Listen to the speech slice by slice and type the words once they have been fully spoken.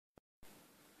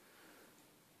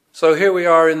So here we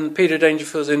are in Peter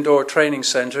Dangerfield's Indoor Training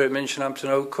Centre at Minchinhampton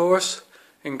Oak Course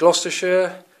in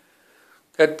Gloucestershire.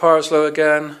 Ed Parslow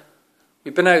again.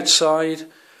 We've been outside,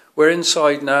 we're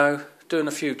inside now, doing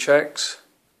a few checks.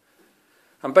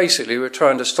 And basically we're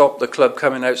trying to stop the club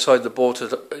coming outside the ball.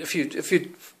 If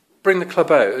you bring the club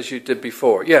out as you did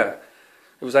before, yeah,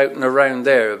 it was out and around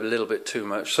there a little bit too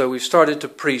much. So we've started to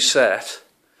preset,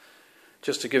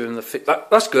 just to give him the fit.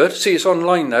 That's good. See, it's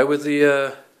online now with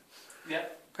the... Yeah.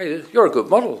 Hey, you're a good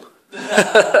model.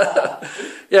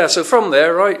 Yeah, so from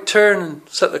there, right, turn and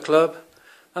set the club.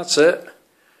 That's it.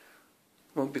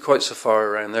 Won't be quite so far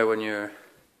around there when you're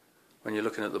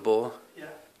looking at the ball. Yeah.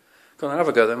 Go on, have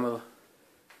a go then.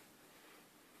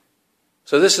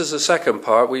 So this is the second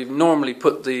part. We normally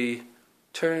put the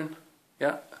turn.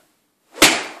 Yeah.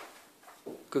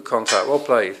 Good contact. Well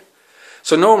played.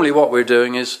 So normally what we're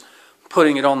doing is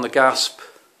putting it on the gasp.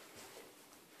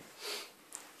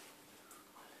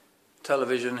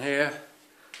 Television here.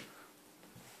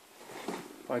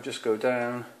 If I just go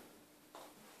down.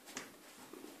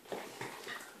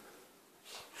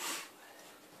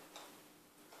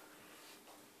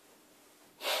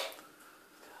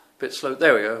 Bit slow.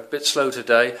 There we go. Bit slow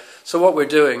today. So what we're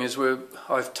doing is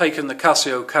I've taken the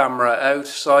Casio camera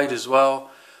outside as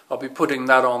well. I'll be putting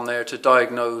that on there to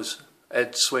diagnose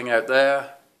Ed's swing out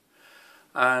there,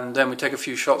 and then we take a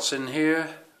few shots in here.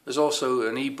 There's also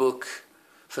an ebook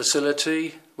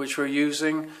facility which we're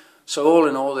using. So all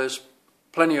in all, there's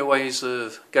plenty of ways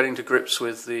of getting to grips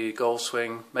with the golf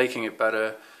swing, making it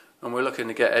better, and we're looking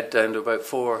to get Ed down to about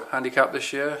 4 handicap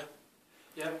this year.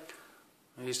 Yeah.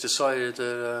 He's decided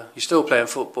that he's still playing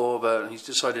football, but he's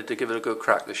decided to give it a good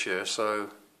crack this year.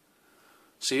 So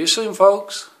see you soon,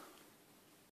 folks.